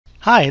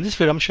Hi, in this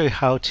video I'm going to show you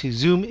how to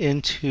zoom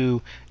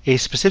into a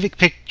specific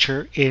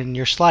picture in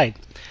your slide.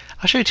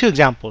 I'll show you two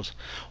examples.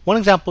 One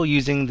example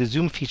using the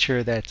zoom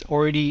feature that's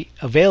already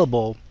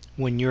available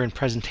when you're in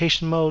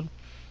presentation mode,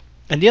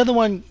 and the other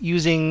one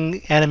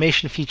using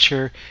animation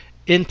feature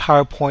in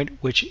PowerPoint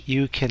which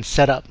you can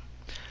set up.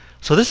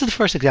 So this is the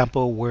first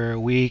example where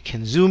we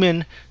can zoom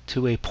in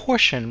to a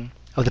portion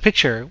of the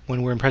picture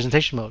when we're in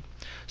presentation mode.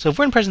 So if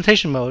we're in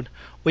presentation mode,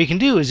 what you can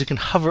do is you can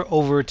hover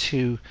over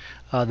to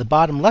the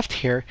bottom left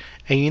here,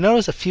 and you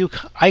notice a few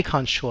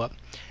icons show up.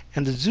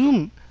 And the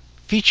zoom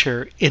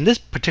feature in this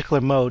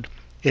particular mode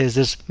is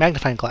this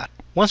magnifying glass.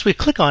 Once we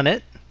click on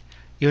it,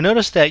 you'll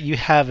notice that you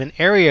have an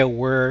area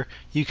where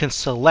you can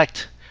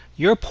select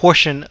your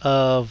portion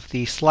of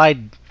the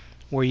slide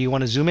where you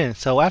want to zoom in.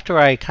 So after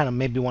I kind of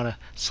maybe want to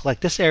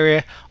select this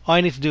area, all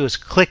I need to do is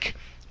click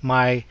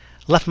my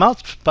left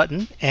mouse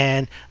button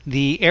and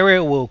the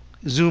area will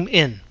zoom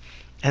in.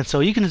 And so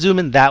you can zoom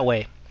in that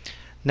way.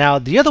 Now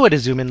the other way to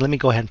zoom in, let me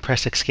go ahead and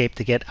press escape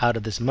to get out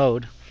of this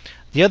mode.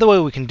 The other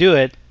way we can do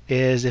it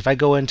is if I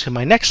go into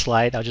my next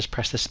slide, I'll just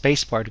press the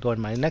space bar to go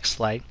into my next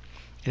slide.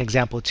 In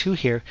example 2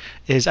 here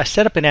is I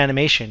set up an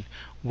animation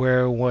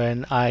where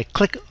when I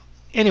click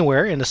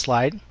anywhere in the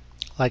slide,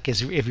 like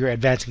if you're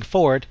advancing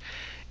forward,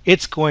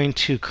 it's going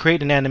to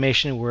create an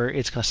animation where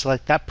it's going to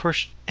select that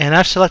person, and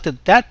I've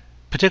selected that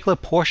particular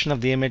portion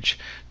of the image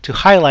to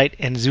highlight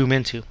and zoom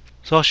into.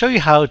 So I'll show you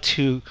how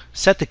to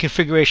set the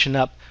configuration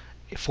up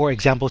for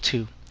example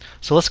 2.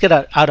 So let's get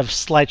out of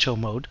slideshow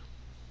mode.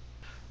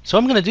 So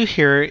what I'm going to do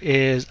here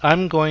is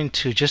I'm going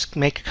to just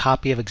make a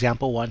copy of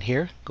example 1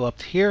 here. Go up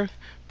to here,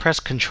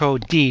 press Control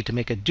D to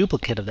make a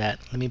duplicate of that.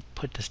 Let me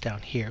put this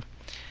down here,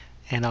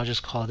 and I'll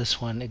just call this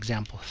one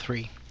example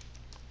 3.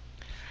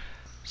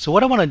 So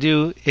what I want to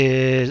do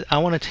is I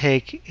want to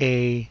take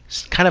a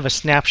kind of a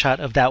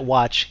snapshot of that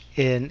watch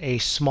in a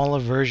smaller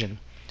version.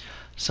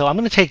 So I'm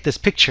going to take this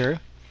picture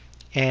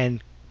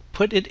and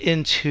put it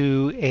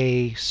into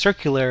a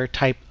circular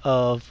type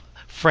of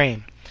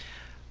frame.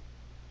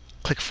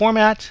 Click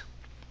Format.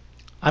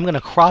 I'm going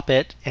to crop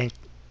it and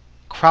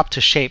crop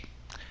to shape.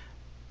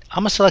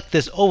 I'm going to select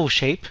this oval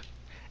shape,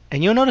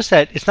 and you'll notice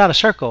that it's not a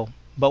circle,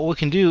 but what we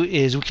can do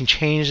is we can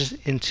change this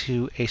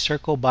into a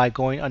circle by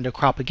going under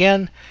Crop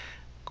again,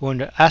 go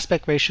into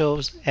Aspect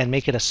Ratios, and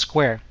make it a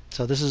square.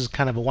 So this is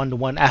kind of a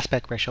 1:1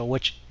 aspect ratio,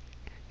 which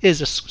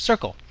is a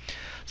circle.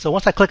 So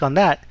once I click on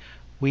that,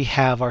 we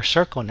have our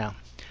circle now.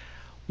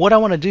 What I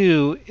want to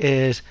do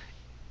is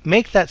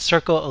make that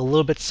circle a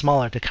little bit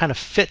smaller to kind of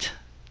fit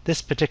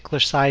this particular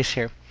size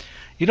here.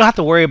 You don't have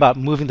to worry about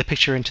moving the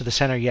picture into the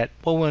center yet.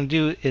 What we want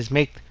to do is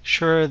make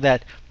sure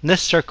that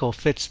this circle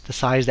fits the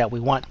size that we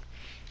want.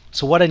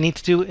 So what I need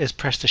to do is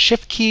press the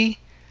Shift key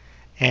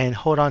and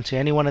hold on to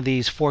any one of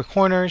these 4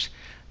 corners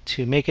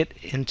to make it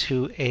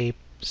into a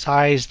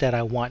size that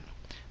I want.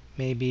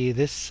 Maybe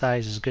this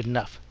size is good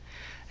enough.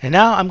 And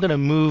now I'm going to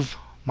move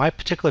my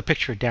particular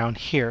picture down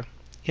here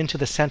into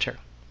the center.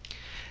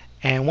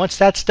 And once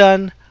that's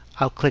done,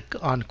 I'll click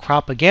on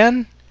Crop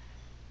again,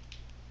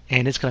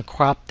 and it's going to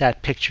crop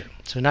that picture.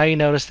 So now you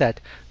notice that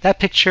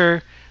that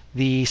picture,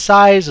 the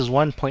size is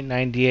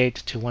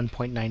 1.98 to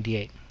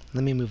 1.98.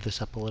 Let me move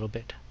this up a little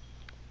bit.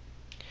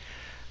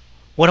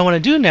 What I want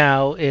to do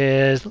now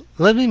is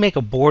let me make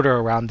a border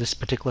around this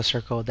particular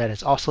circle that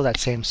is also that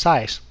same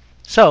size.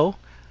 So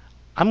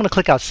I'm going to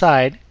click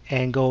outside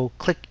and go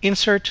click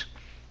Insert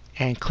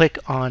and click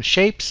on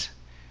Shapes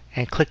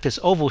and click this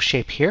oval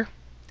shape here.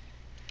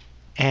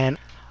 And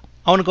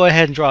I want to go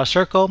ahead and draw a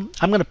circle.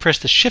 I'm going to press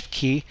the Shift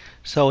key,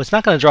 so it's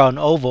not going to draw an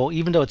oval.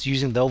 Even though it's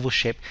using the oval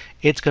shape,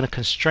 it's going to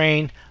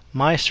constrain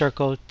my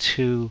circle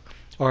to,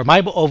 or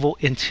my oval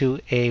into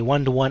a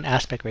 1:1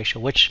 aspect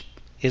ratio, which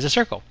is a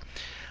circle.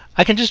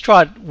 I can just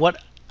draw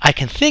what I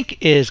can think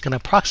is going to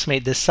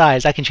approximate this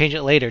size. I can change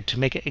it later to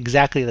make it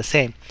exactly the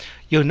same.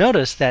 You'll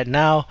notice that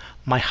now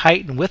my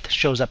height and width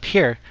shows up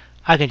here.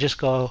 I can just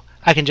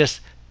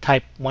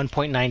type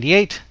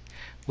 1.98,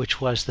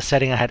 which was the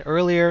setting I had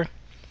earlier,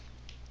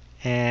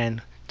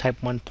 and type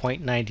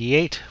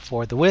 1.98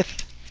 for the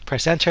width,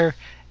 press enter,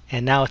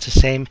 and now it's the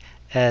same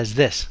as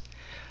this.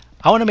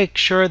 I want to make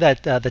sure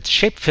that the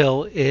shape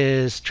fill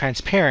is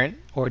transparent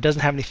or it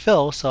doesn't have any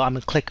fill, so I'm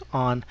going to click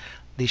on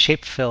the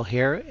shape fill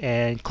here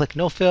and click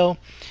no fill,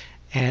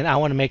 and I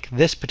want to make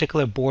this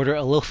particular border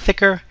a little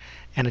thicker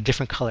and a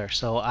different color.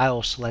 So I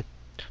will select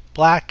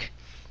black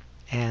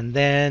and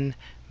then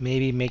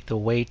maybe make the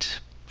weight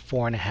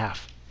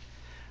 4.5.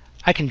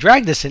 I can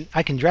drag this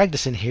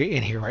in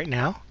here right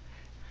now.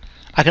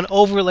 I can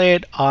overlay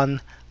it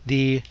on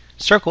the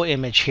circle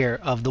image here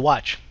of the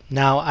watch.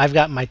 Now I've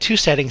got my 2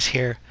 settings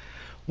here.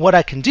 What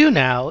I can do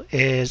now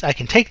is I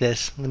can take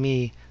this, let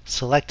me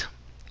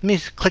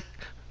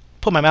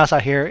put my mouse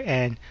out here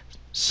and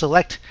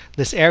select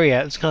this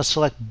area. It's going to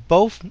select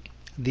both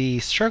the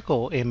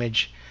circle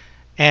image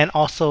and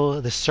also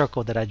the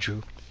circle that I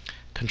drew.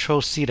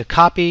 Control C to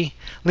copy.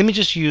 Let me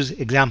just use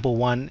example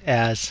 1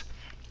 as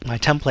my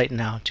template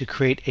now to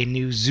create a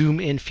new zoom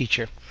in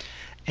feature.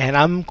 And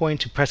I'm going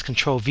to press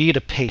Control V to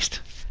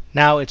paste.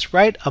 Now it's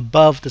right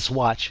above this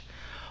watch.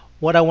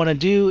 What I want to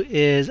do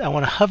is I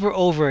want to hover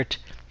over it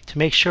to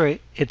make sure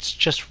it's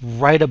just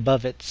right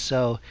above it.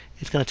 So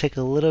it's going to take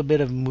a little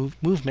bit of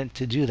movement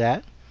to do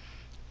that.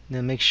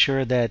 Then make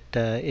sure that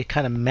it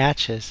kind of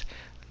matches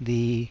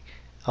the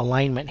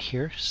alignment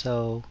here.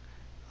 So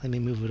let me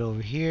move it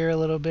over here a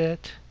little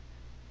bit.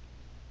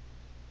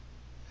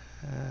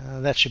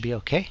 That should be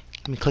okay.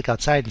 Let me click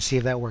outside and see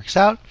if that works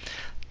out.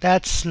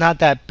 That's not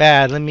that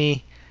bad. Let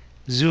me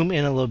zoom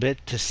in a little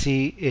bit to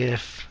see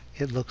if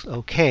it looks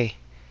okay.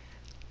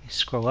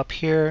 Scroll up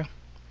here,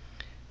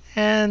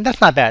 and that's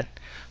not bad.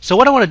 So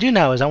what I want to do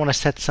now is I want to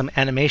set some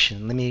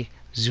animation. Let me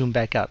zoom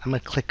back out. I'm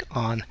going to click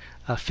on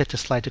fit to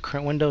slide to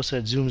current window so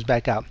it zooms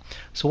back out.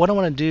 So what I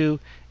want to do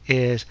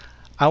is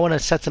I want to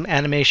set some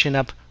animation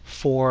up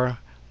for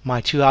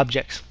my two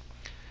objects.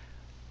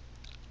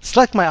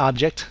 Select my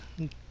object,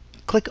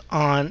 click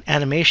on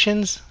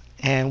animations,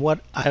 and what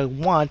I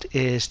want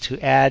is to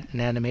add an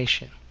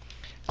animation.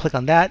 Click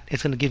on that.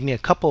 It's going to give me a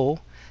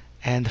couple,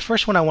 and the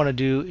first one I want to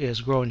do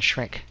is grow and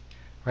shrink.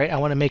 Right? I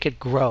want to make it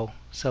grow.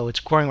 So it's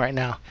growing right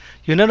now.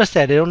 You'll notice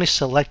that it only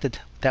selected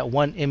that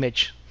one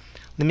image.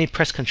 Let me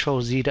press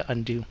Ctrl Z to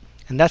undo.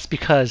 And that's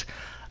because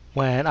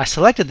when I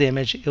selected the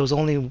image, it was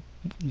only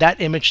that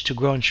image to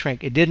grow and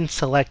shrink. It didn't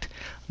select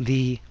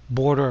the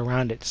border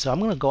around it. So I'm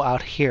going to go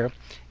out here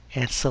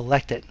and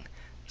select it.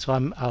 So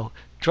I'll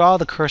draw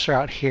the cursor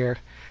out here,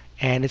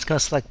 and it's going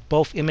to select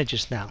both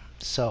images now.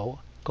 So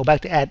go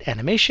back to add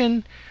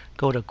animation,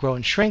 go to grow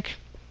and shrink,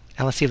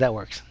 and let's see if that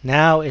works.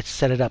 Now it's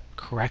set it up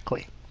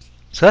correctly.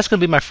 So that's going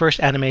to be my first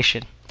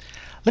animation.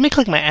 Let me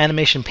click my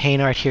animation pane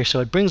right here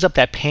so it brings up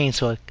that pane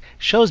so it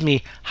shows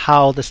me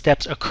how the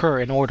steps occur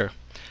in order.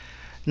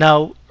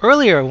 Now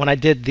earlier when I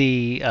did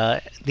the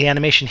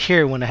animation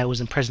here when I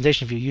was in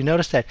presentation view, you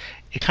noticed that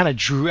it kind of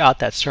drew out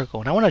that circle,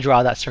 and I want to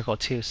draw that circle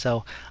too.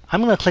 So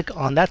I'm going to click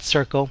on that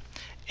circle,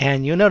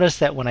 and you'll notice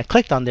that when I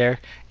clicked on there,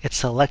 it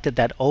selected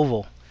that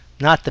oval,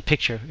 not the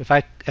picture. If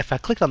I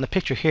clicked on the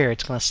picture here,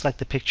 it's going to select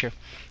the picture.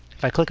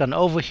 If I click on the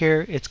oval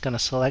here, it's going to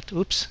select,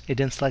 oops, it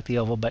didn't select the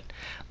oval, but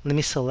let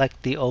me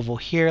select the oval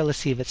here. Let's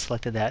see if it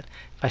selected that.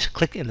 If I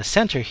click in the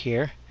center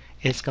here,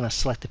 it's going to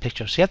select the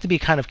picture. So you have to be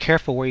kind of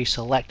careful where you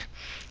select.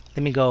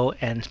 Let me go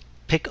and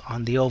pick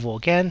on the oval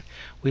again.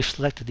 We've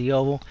selected the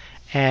oval,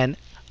 and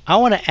I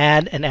want to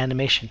add an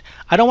animation.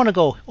 I don't want to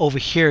go over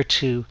here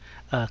to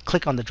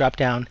click on the drop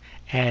down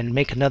and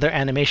make another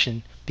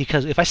animation,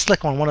 because if I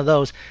select on one of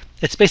those,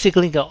 it's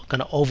basically going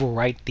to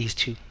overwrite these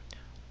two.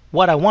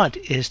 What I want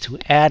is to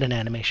add an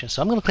animation.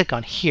 So I'm going to click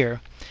on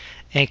here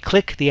and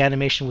click the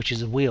animation, which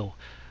is a wheel.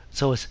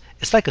 So it's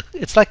like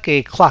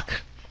a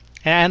clock,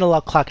 an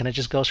analog clock, and it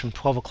just goes from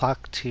 12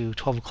 o'clock to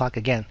 12 o'clock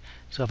again.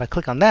 So if I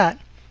click on that,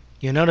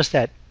 you'll notice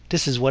that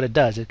this is what it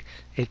does. It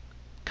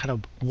kind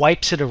of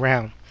wipes it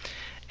around.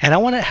 And I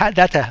want to have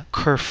that to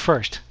occur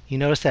first. You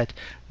notice that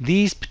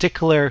these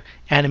particular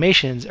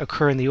animations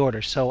occur in the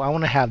order. So I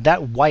want to have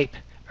that wipe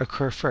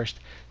occur first.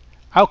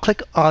 I'll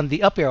click on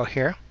the up arrow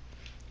here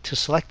to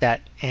select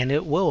that, and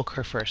it will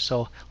occur first.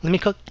 So let me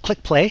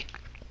click play.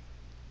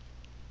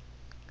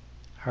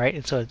 Alright,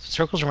 and so it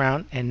circles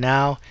around, and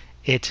now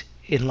it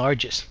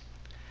enlarges.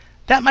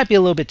 That might be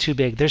a little bit too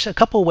big. There's a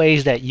couple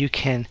ways that you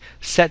can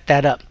set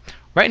that up.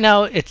 Right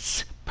now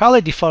it's probably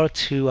defaulted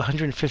to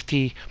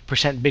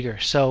 150% bigger.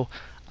 So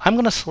I'm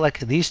going to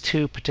select these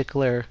two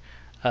particular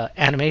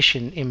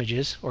animation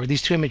images, or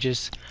these two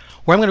images,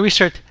 where I'm going to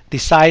reset the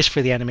size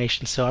for the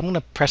animation. So I'm going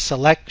to press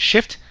select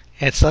shift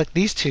and select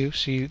these two,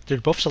 so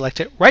they're both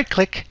selected. Right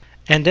click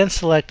and then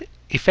select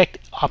effect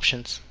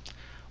options.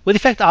 With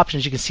effect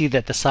options, you can see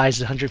that the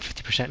size is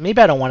 150%.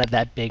 Maybe I don't want it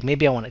that big.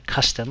 Maybe I want it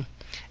custom,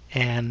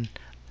 and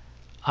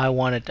I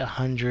want it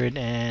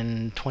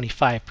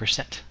 125%.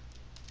 And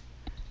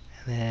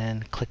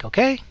then click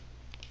OK.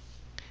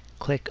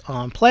 Click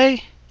on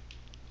play.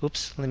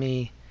 Oops, let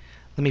me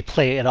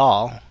play it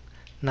all,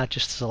 not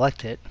just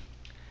select it.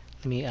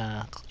 Let me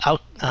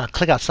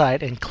click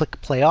outside and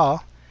click play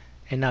all.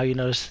 And now you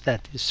notice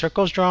that the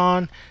circle's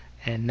drawn,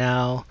 and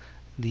now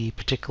the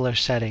particular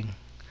setting.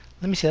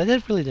 Let me see,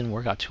 that really didn't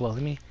work out too well.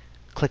 Let me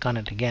click on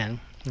it again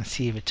and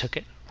see if it took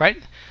it.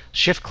 Right?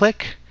 Shift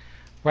click,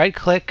 right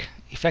click,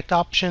 effect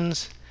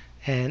options,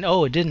 and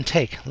oh, it didn't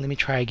take. Let me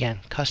try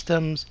again.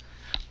 Customs,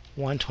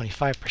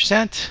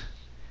 125%.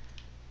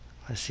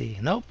 Let's see.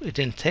 Nope, it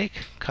didn't take.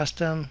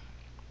 Custom,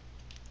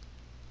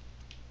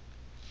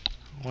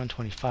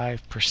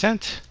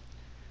 125%.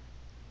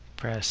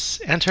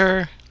 Press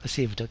enter. Let's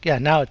see if it took. Yeah,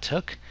 now it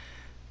took.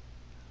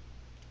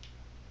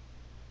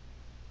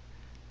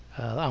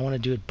 I want to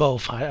do it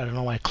both. I don't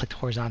know why I clicked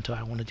horizontal.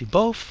 I want to do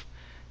both.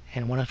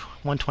 And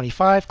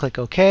 125, click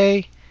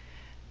OK.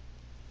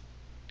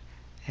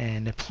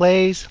 And it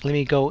plays. Let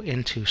me go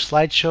into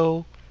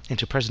slideshow,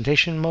 into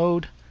presentation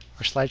mode,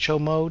 or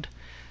slideshow mode.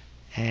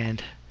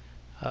 And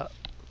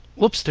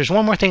whoops, there's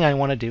one more thing I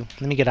want to do.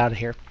 Let me get out of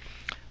here.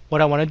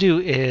 What I want to do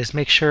is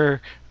make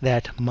sure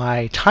that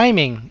my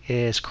timing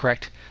is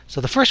correct.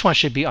 So the first one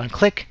should be on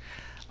click.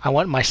 I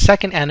want my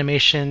second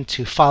animation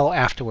to follow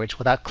afterwards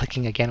without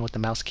clicking again with the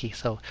mouse key.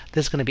 So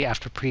this is going to be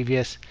after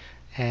previous,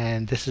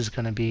 and this is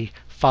going to be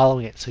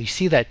following it. So you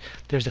see that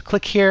there's a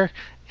click here,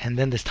 and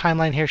then this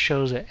timeline here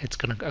shows that it's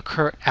going to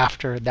occur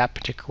after that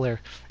particular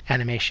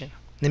animation.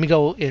 Let me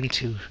go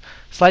into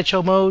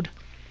slideshow mode,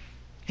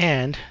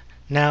 and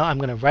now I'm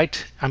going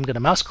to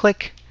mouse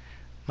click,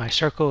 my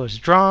circle is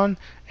drawn,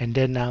 and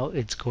then now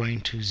it's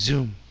going to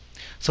zoom.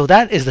 So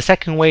that is the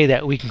second way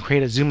that we can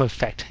create a zoom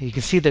effect. You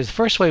can see there's the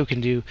first way we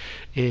can do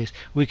is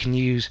we can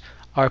use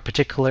our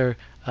particular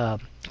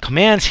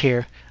commands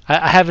here.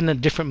 I have in a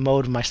different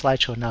mode of my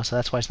slideshow now, so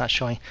that's why it's not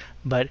showing.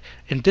 But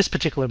in this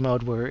particular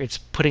mode where it's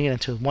putting it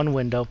into one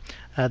window,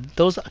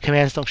 those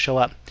commands don't show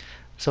up.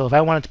 So if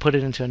I wanted to put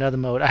it into another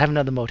mode, I have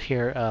another mode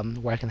here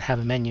where I can have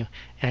a menu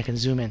and I can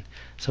zoom in.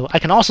 So I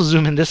can also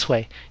zoom in this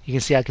way. You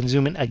can see I can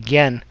zoom in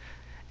again,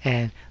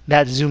 and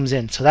that zooms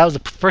in. So that was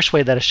the first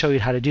way that I showed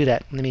you how to do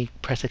that. Let me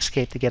press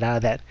escape to get out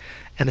of that.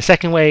 And the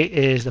second way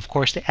is, of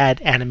course, to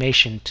add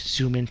animation to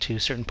zoom into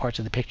certain parts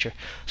of the picture.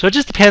 So it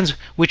just depends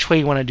which way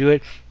you want to do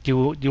it.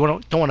 You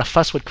don't want to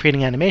fuss with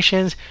creating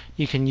animations.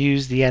 You can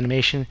use the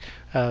animation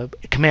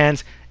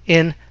commands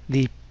in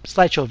the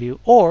slideshow view,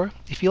 or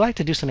if you like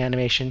to do some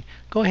animation,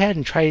 go ahead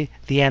and try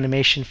the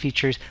animation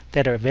features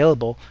that are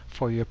available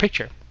for your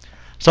picture.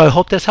 So I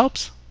hope this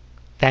helps.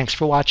 Thanks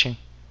for watching.